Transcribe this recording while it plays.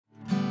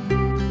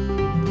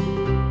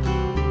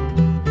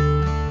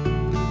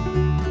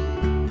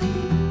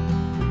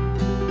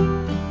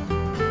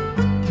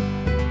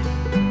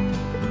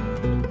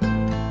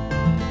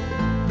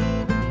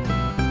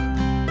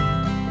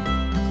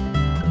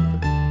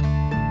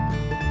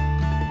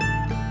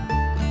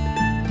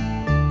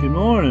Good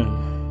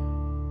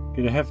morning,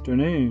 good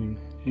afternoon,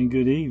 and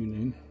good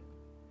evening,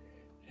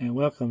 and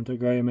welcome to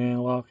Gray Man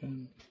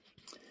Walking.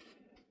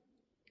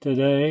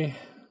 Today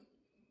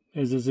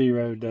is a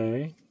 0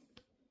 day.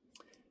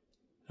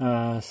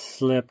 I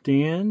slept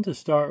in to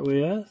start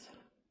with,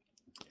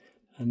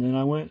 and then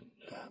I'm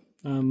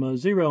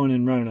zeroing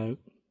in Roanoke.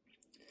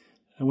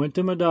 I went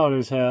to my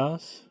daughter's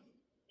house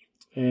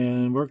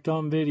and worked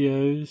on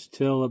videos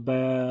till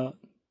about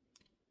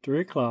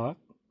 3 o'clock.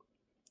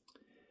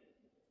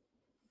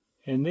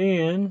 And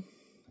then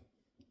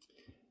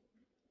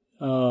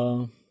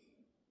I've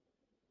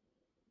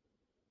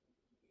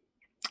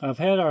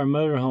had our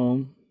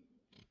motorhome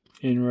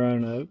in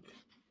Roanoke,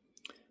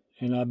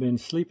 and I've been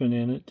sleeping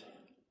in it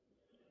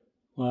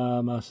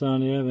while my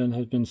son Evan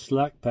has been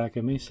slack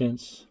packing me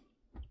since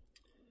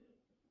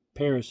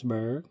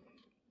Parisburg.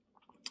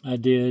 I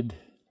did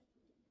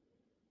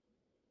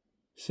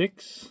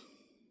 6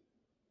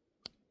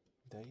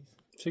 days.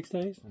 6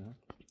 days? Mm-hmm.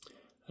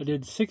 I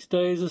did 6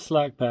 days of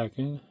slack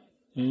packing,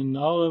 and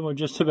all of them were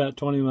just about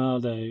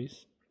 20-mile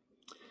days.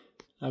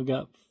 I've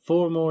got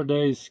 4 more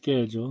days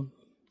scheduled,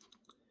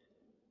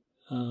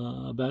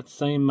 about the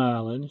same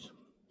mileage,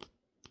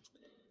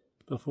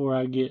 before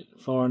I get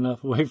far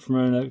enough away from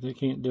Roanoke that I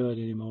can't do it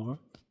anymore.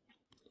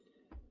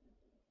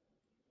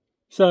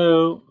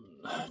 So,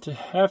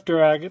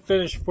 after I get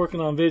finished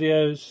working on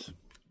videos,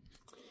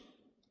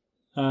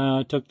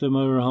 I took the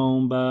motor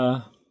home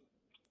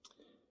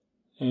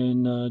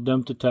and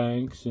dumped the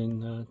tanks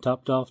and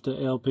topped off the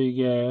LP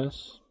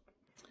gas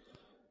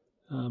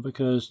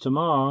because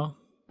tomorrow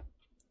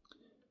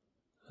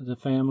the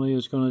family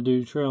is going to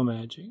do trail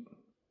magic.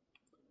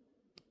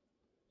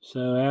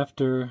 So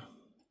after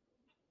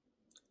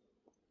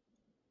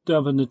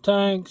dumping the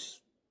tanks,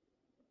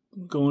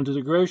 going to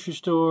the grocery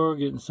store,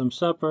 getting some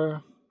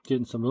supper,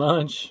 getting some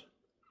lunch,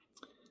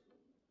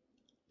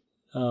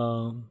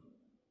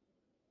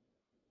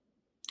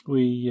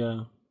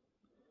 we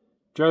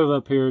drove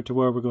up here to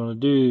where we're going to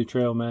do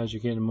trail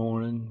magic in the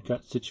morning.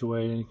 Got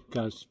situated,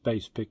 got a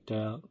space picked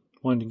out.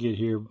 Wanted to get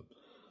here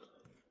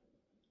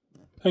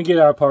and get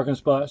our parking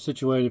spot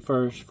situated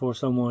first before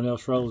someone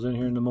else rolls in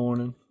here in the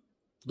morning.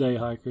 Day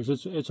hikers.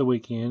 It's a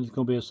weekend. It's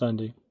going to be a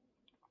Sunday.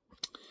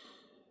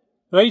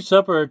 I ate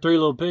supper at Three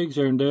Little Pigs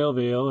here in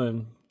Daleville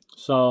and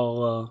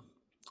saw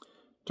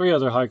 3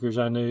 other hikers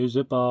I knew,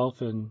 Zip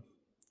Off, and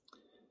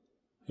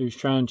who's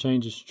trying to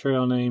change his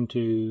trail name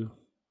to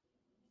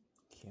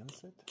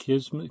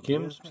Kismet.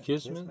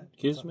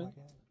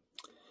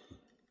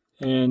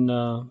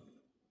 And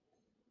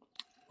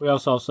we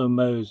also saw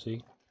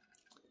Mosey.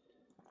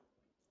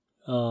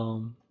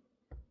 Not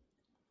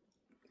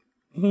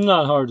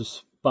hard to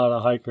spot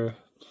a hiker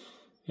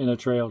in a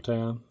trail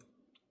town.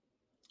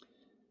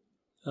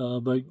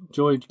 But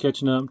enjoyed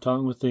catching up,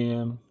 talking with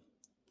them.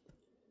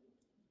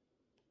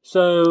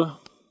 So,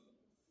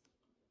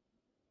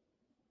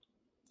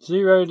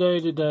 0 day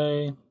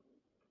today.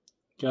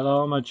 Got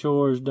all my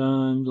chores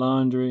done,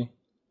 laundry,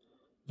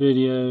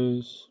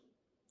 videos,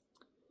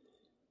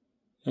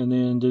 and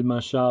then did my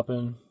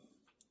shopping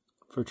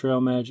for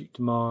trail magic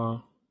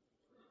tomorrow.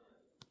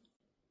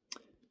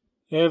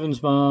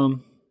 Evan's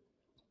mom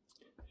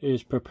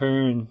is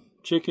preparing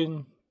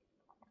chicken,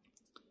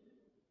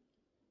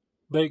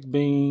 baked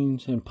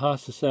beans, and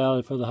pasta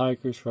salad for the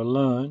hikers for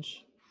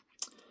lunch.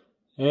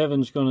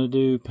 Evan's going to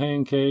do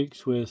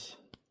pancakes with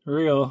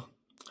real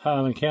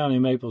Highland County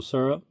maple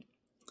syrup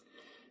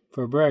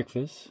for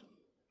breakfast.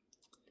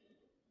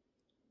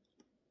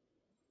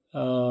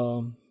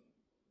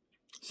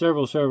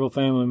 Several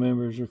family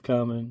members are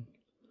coming.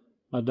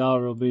 My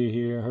daughter will be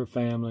here, her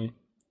family.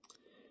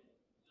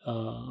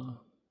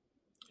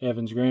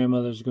 Evan's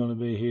grandmother's going to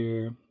be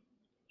here.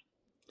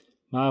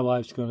 My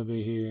wife's going to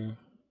be here.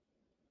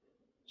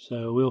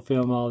 So we'll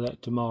film all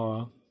that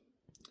tomorrow.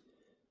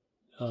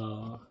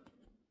 I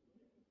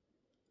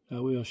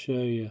will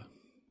show you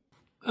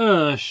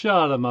a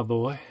shot of my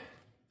boy.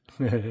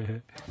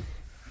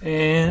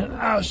 And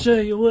I'll show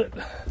you what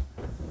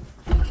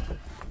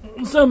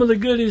some of the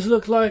goodies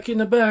look like in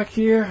the back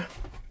here.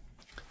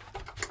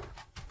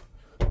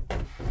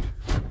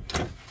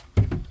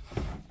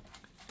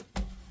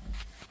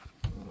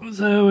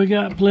 So we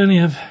got plenty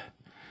of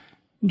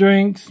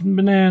drinks and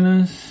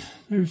bananas.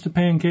 There's the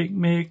pancake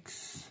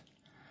mix,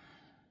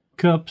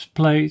 cups,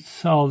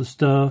 plates, all the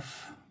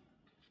stuff.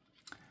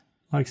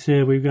 Like I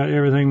said, we've got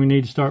everything we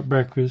need to start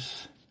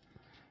breakfast.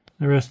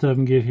 The rest of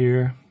them get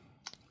here.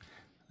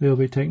 They'll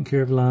be taking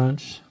care of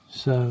lunch.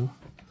 So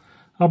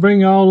I'll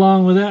bring you all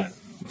along with that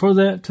for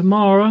that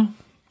tomorrow.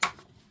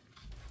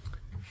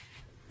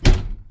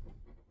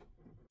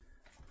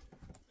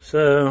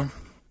 So,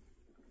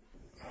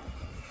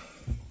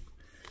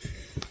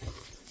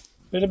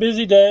 been a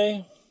busy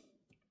day.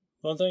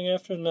 One thing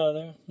after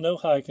another. No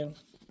hiking.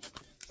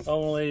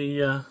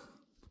 Only,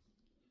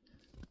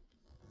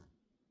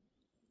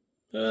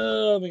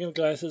 let me get my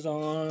glasses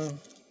on.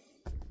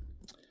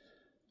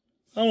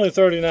 Only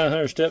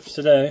 3,900 steps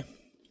today.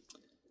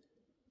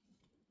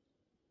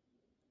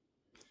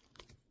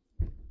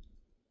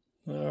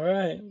 All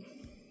right.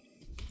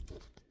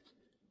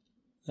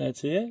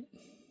 That's it.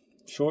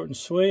 Short and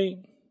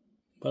sweet,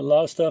 but a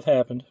lot of stuff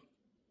happened.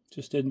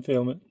 Just didn't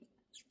film it.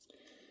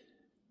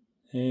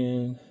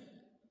 And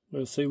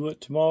we'll see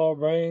what tomorrow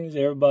brings.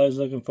 Everybody's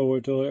looking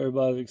forward to it.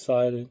 Everybody's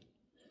excited.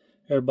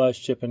 Everybody's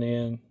chipping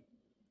in.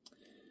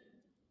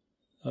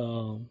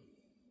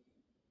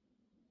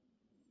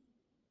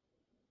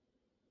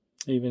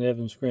 Even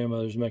Evan's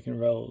grandmother's making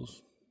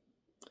rolls.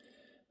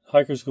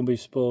 Hiker's going to be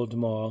spoiled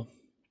tomorrow.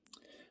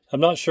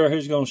 I'm not sure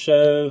who's going to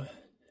show.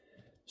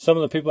 Some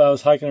of the people I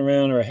was hiking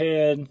around are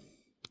ahead.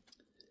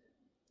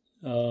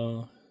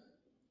 We'll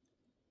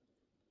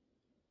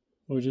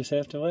just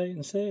have to wait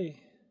and see.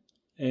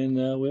 And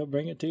we'll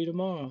bring it to you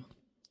tomorrow.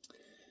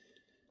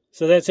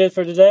 So that's it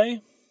for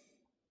today.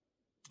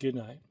 Good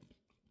night.